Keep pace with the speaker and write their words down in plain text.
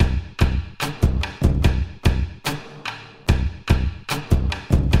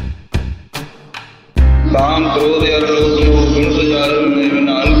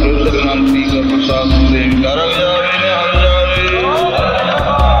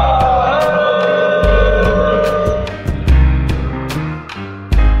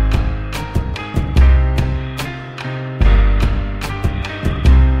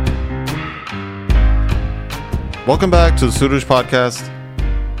Welcome back to the Sutlej podcast.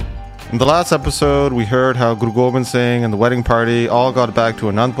 In the last episode, we heard how Guru Gobind Singh and the wedding party all got back to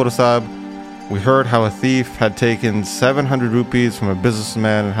Anandpur Sahib. We heard how a thief had taken 700 rupees from a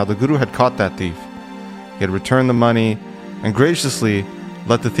businessman and how the Guru had caught that thief. He had returned the money and graciously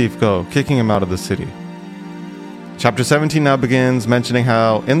let the thief go, kicking him out of the city. Chapter 17 now begins, mentioning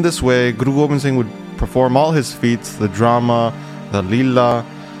how in this way Guru Gobind Singh would perform all his feats, the drama, the leela.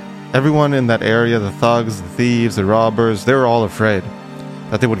 Everyone in that area, the thugs, the thieves, the robbers, they were all afraid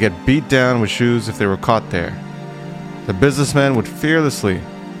that they would get beat down with shoes if they were caught there. The businessmen would fearlessly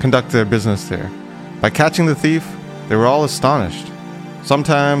conduct their business there. By catching the thief, they were all astonished.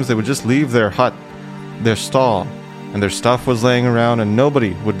 Sometimes they would just leave their hut, their stall, and their stuff was laying around and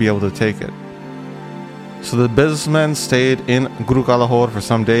nobody would be able to take it. So the businessmen stayed in Guru Ka Lahore for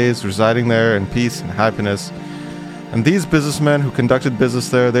some days, residing there in peace and happiness. And these businessmen who conducted business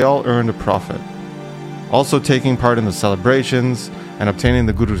there, they all earned a profit. Also taking part in the celebrations and obtaining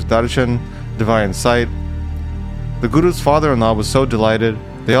the Guru's darshan, divine sight. The Guru's father-in-law was so delighted,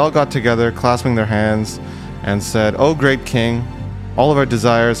 they all got together, clasping their hands, and said, "O great king, all of our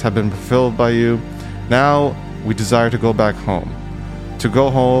desires have been fulfilled by you. Now we desire to go back home, to go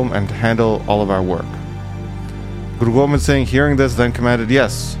home and to handle all of our work." Guru Gobind Singh, hearing this, then commanded,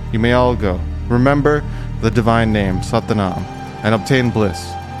 "Yes, you may all go. Remember the divine name, Satnam, and obtain bliss."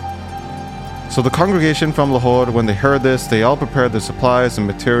 So the congregation from Lahore, when they heard this, they all prepared their supplies and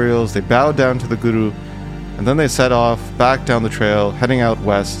materials, they bowed down to the Guru, and then they set off back down the trail, heading out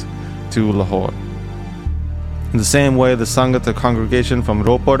west to Lahore. In the same way, the Sangat, the congregation from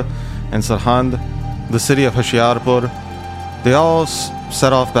Ropar and Sarhand, the city of Hoshiarpur, they all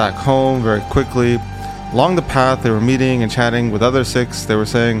set off back home very quickly. Along the path, they were meeting and chatting with other Sikhs. They were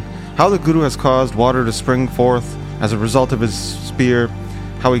saying how the Guru has caused water to spring forth as a result of his spear,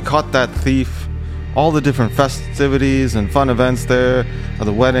 how he caught that thief, all the different festivities and fun events there of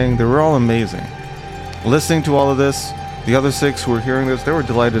the wedding. They were all amazing. Listening to all of this, the other Sikhs who were hearing this, they were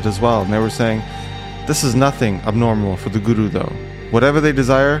delighted as well, and they were saying, this is nothing abnormal for the Guru though. Whatever they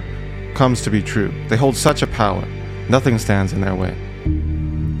desire comes to be true. They hold such a power. Nothing stands in their way.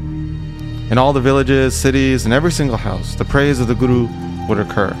 In all the villages, cities, and every single house, the praise of the Guru would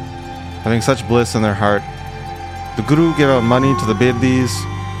occur. Having such bliss in their heart, the Guru gave out money to the Bedis,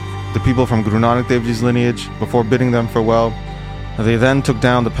 the people from Guru Nanak Dev Ji's lineage, before bidding them farewell. They then took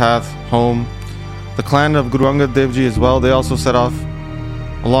down the path home. The clan of Guru Angad Dev Ji as well, they also set off,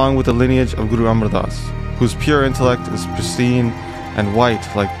 along with the lineage of Guru Amar Das, whose pure intellect is pristine and white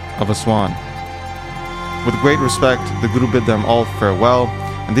like of a swan. With great respect, the Guru bid them all farewell,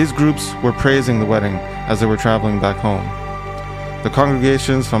 and these groups were praising the wedding as they were traveling back home. The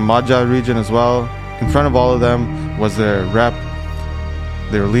congregations from Majha region as well, in front of all of them was their rep,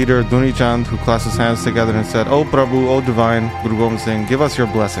 their leader Duni Chand, who clasped his hands together and said, "O Prabhu, O Divine Guru Gobind Singh, give us your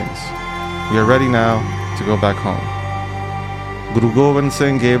blessings. We are ready now to go back home." Guru Gobind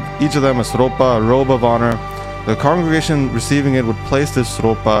Singh gave each of them a sropa, a robe of honor. The congregation receiving it would place this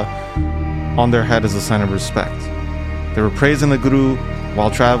sropa on their head as a sign of respect. They were praising the Guru while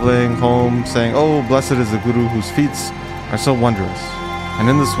traveling home, saying, "Oh, blessed is the Guru whose feats are so wondrous." And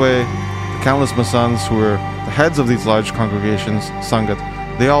in this way, the countless Masans who were the heads of these large congregations, Sangat,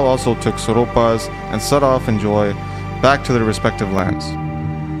 they all also took soropas and set off in joy back to their respective lands.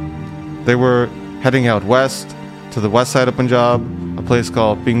 They were heading out west to the west side of Punjab, a place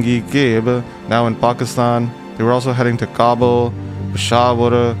called Pingi Keb, now in Pakistan. They were also heading to Kabul,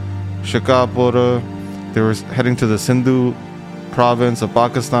 Peshawar, Shikapur. They were heading to the Sindhu province of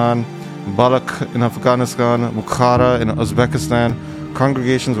Pakistan, Balakh in Afghanistan, Bukhara in Uzbekistan.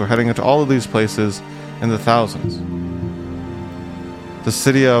 Congregations were heading into all of these places in the thousands. The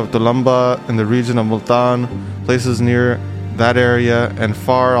city of Dolamba in the region of Multan, places near that area and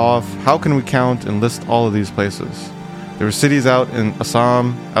far off. How can we count and list all of these places? There were cities out in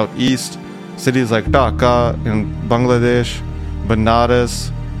Assam, out east, cities like Dhaka in Bangladesh, Banaras,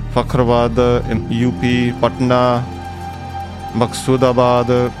 Fakhrabad in UP, Patna,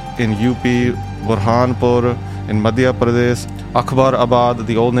 Maqsoodabad in UP, Burhanpur in Madhya Pradesh, Akbarabad,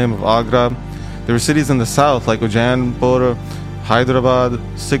 the old name of Agra. There were cities in the south like Ujjainpur, Hyderabad.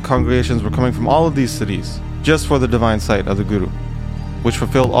 Sikh congregations were coming from all of these cities just for the divine sight of the Guru, which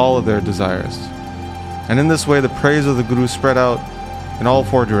fulfilled all of their desires. And in this way, the praise of the Guru spread out in all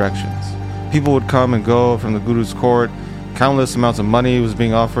four directions. People would come and go from the Guru's court. Countless amounts of money was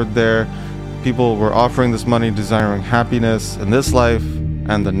being offered there. People were offering this money, desiring happiness in this life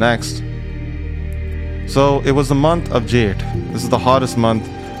and the next. So it was the month of Jeth. This is the hottest month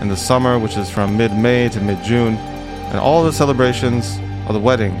in the summer, which is from mid-May to mid-June, and all the celebrations of the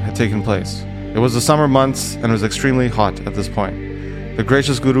wedding had taken place. It was the summer months and it was extremely hot at this point. The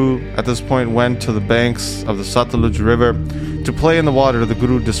gracious Guru at this point went to the banks of the Sutlej river to play in the water. The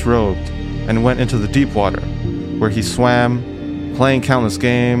Guru disrobed and went into the deep water, where he swam, playing countless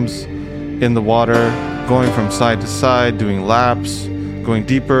games in the water, going from side to side, doing laps, going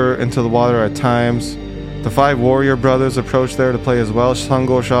deeper into the water at times. The 5 warrior brothers approached there to play as well,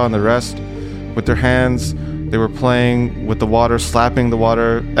 Sangosha and the rest. With their hands, they were playing with the water, slapping the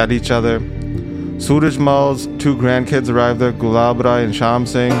water at each other. Suraj Mal's 2 grandkids arrived there, Gulab Rai and Sham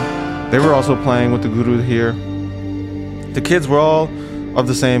Singh. They were also playing with the Guru here. The kids were all of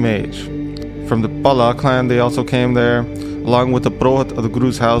the same age. From the Pala clan, they also came there, along with the Prohat of the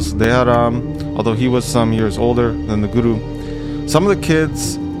Guru's house, Deharam, although he was some years older than the Guru. Some of the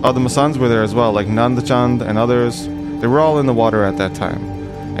kids of the Masans were there as well, like Nandachand and others. They were all in the water at that time.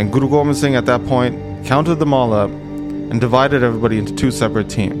 And Guru Gobind Singh at that point counted them all up and divided everybody into 2 separate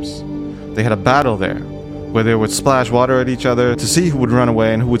teams. They had a battle there, where they would splash water at each other to see who would run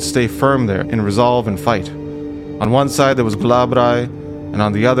away and who would stay firm there in resolve and fight. On one side there was Gulab Rai, and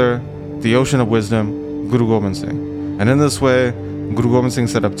on the other, the ocean of wisdom, Guru Gobind Singh. And in this way, Guru Gobind Singh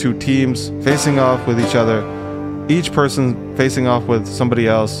set up 2 teams facing off with each other, each person facing off with somebody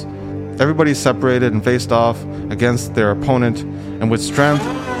else. Everybody separated and faced off against their opponent, and with strength,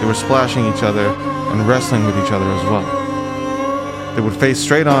 they were splashing each other and wrestling with each other as well. They would face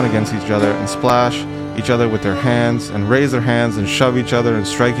straight on against each other and splash each other with their hands and raise their hands and shove each other and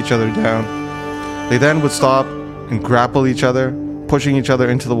strike each other down. They then would stop and grapple each other, pushing each other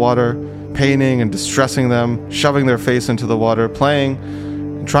into the water, paining and distressing them, shoving their face into the water, playing,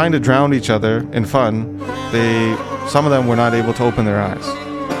 and trying to drown each other in fun. Some of them were not able to open their eyes.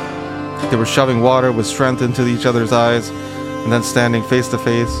 They were shoving water with strength into each other's eyes and then standing face to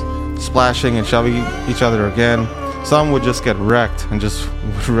face, splashing and shoving each other again. Some would just get wrecked and just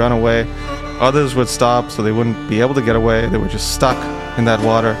run away. Others would stop so they wouldn't be able to get away. They were just stuck in that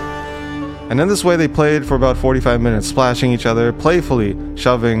water. And in this way they played for about 45 minutes, splashing each other, playfully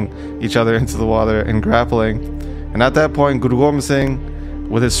shoving each other into the water and grappling. And at that point, Guru Gobind Singh,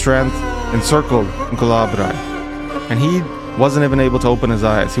 with his strength, encircled Gulab Rai. And he wasn't even able to open his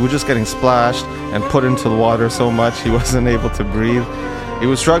eyes. He was just getting splashed and put into the water so much he wasn't able to breathe. He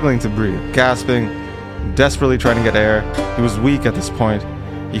was struggling to breathe, gasping, desperately trying to get air. He was weak at this point.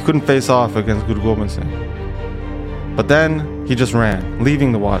 He couldn't face off against Guru Gobind Singh. But then he just ran,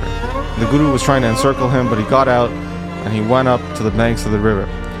 leaving the water. The Guru was trying to encircle him, but he got out and he went up to the banks of the river,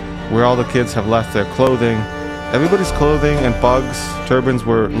 where all the kids have left their clothing. Everybody's clothing and pugs, turbans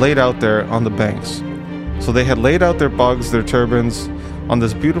were laid out there on the banks. So they had laid out their pugs, their turbans, on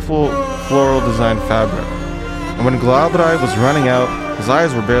this beautiful floral designed fabric. And when Gulab Rai was running out, his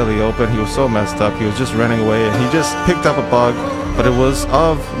eyes were barely open. He was so messed up. He was just running away, and he just picked up a pug, but it was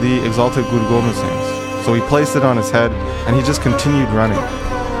of the exalted Guru Gobind Singh's. So he placed it on his head, and he just continued running.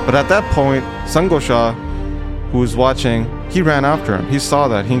 But at that point, Sangosha, who was watching, he ran after him. He saw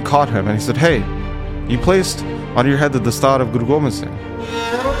that. He caught him, and he said, "Hey, you placed on your head the dastar of Guru Gobind Singh.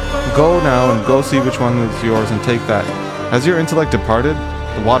 Go now and go see which one is yours and take that. Has your intellect departed?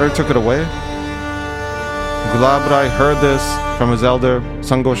 The water took it away?" Gulab Rai heard this from his elder,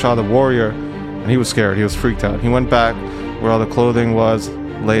 Sangosha the warrior, and he was scared. He was freaked out. He went back where all the clothing was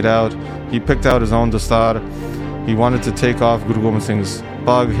laid out. He picked out his own dastar. He wanted to take off Guru Gobind Singh's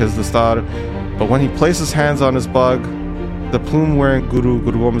bug, his dastar, but when he placed his hands on his bug, the plume-wearing Guru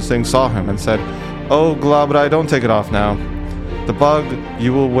Gobind Singh saw him and said, "Oh, Gulab Rai, don't take it off now. The bug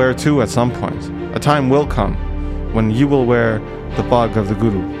you will wear too at some point. A time will come when you will wear the bug of the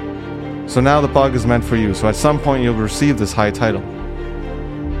Guru. So now the bug is meant for you, so at some point you'll receive this high title."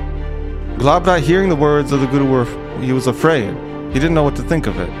 Gulab Rai, hearing the words of the Guru, he was afraid. He didn't know what to think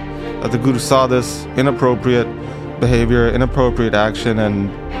of it. That the Guru saw this inappropriate behavior, inappropriate action, and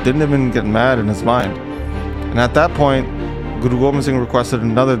didn't even get mad in his mind. And at that point, Guru Gobind Singh requested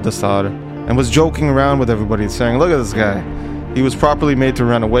another dastar and was joking around with everybody, saying, "Look at this guy. He was properly made to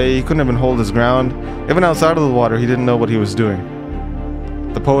run away. He couldn't even hold his ground. Even outside of the water, he didn't know what he was doing."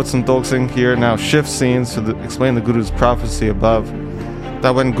 The poet Santokh Singh here now shifts scenes to explain the Guru's prophecy above,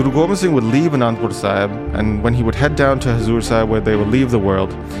 that when Guru Gobind Singh would leave Anandpur Sahib, and when he would head down to Hazur Sahib where they would leave the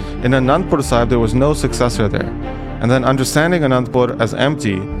world, in Anandpur Sahib there was no successor there. And then understanding Anandpur as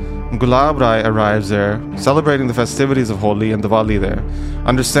empty, Gulab Rai arrives there, celebrating the festivities of Holi and Diwali there,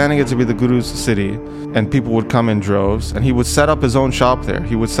 understanding it to be the Guru's city, and people would come in droves, and he would set up his own shop there.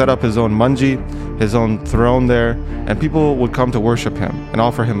 He would set up his own manji, his own throne there, and people would come to worship him and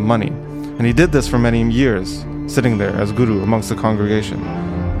offer him money. And he did this for many years, sitting there as Guru amongst the congregation.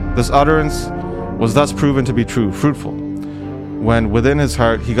 This utterance was thus proven to be true, fruitful. when within his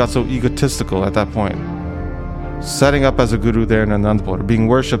heart he got so egotistical at that point, setting up as a guru there in Anandpur, being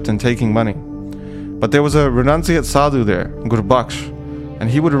worshipped and taking money. But there was a renunciate sadhu there, Guru Baksh, and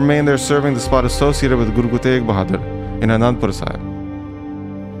he would remain there serving the spot associated with Guru Tegh Bahadur in Anandpur Sahib.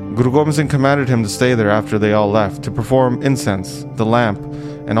 Guru Gobind Singh commanded him to stay there after they all left to perform incense, the lamp,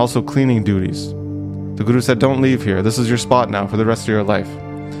 and also cleaning duties. The Guru said, "Don't leave here. This is your spot now for the rest of your life."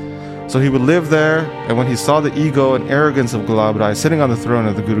 So he would live there, and when he saw the ego and arrogance of Gulab Rai sitting on the throne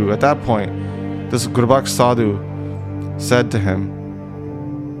of the Guru, at that point, this Guru Baksh Sadhu said to him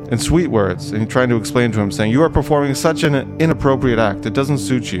in sweet words, and he tried to explain to him, saying, "You are performing such an inappropriate act. It doesn't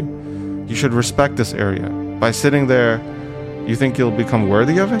suit you. You should respect this area. By sitting there, you think you'll become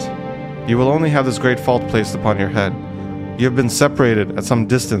worthy of it? You will only have this great fault placed upon your head. You have been separated at some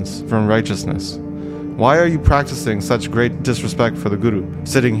distance from righteousness. Why are you practicing such great disrespect for the Guru,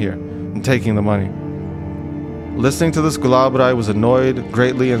 sitting here and taking the money?" Listening to this, Gulab Rai was annoyed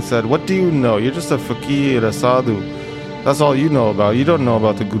greatly and said, "What do you know? You're just a fakir, a sadhu. That's all you know about. You don't know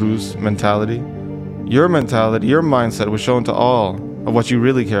about the Guru's mentality. Your mentality, your mindset was shown to all of what you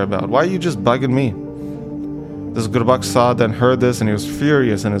really care about. Why are you just bugging me?" This Guru Baksh Sadhu then heard this, and he was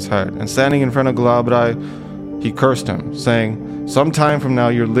furious in his heart. And standing in front of Gulab Rai, he cursed him, saying, "Some time from now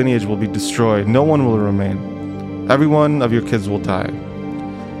your lineage will be destroyed. No one will remain. Every one of your kids will die."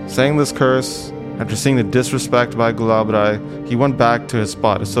 Saying this curse, after seeing the disrespect by Gulab Rai, he went back to his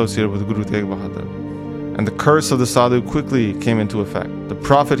spot associated with Guru Tegh Bahadur. And the curse of the sadhu quickly came into effect. The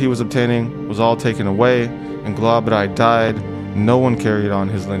profit he was obtaining was all taken away, and Gulab Rai died. No one carried on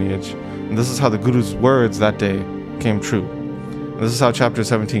his lineage. And this is how the Guru's words that day came true. And this is how chapter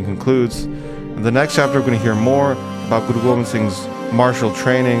 17 concludes. In the next chapter, we're going to hear more about Guru Gobind Singh's martial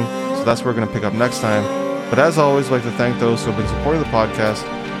training. So that's where we're going to pick up next time. But as always, I'd like to thank those who have been supporting the podcast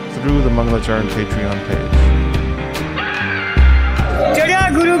through the Mangalacharan Patreon page.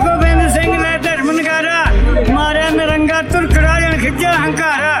 Guru Gobind Singh ne dharman kara, mara naranga turk rajan khijja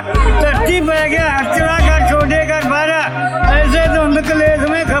hankara, dharti pe gaya harchara ka chode ka bara, aise dhund kalesh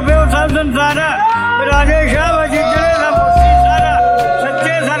mein khabe ho sab sansara, raje shah vajidre na mosi sara,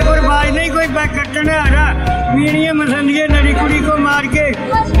 sache sargur baaj nahi koi back kattne aara, meeniye masandiye nadi kudi ko maar ke,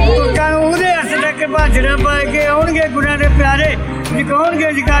 turkan ude hath tak bhajra pae ke aunge guna de pyare, jikaunge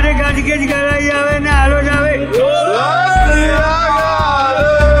jikare gaj ke jikara jaave na halo jaave.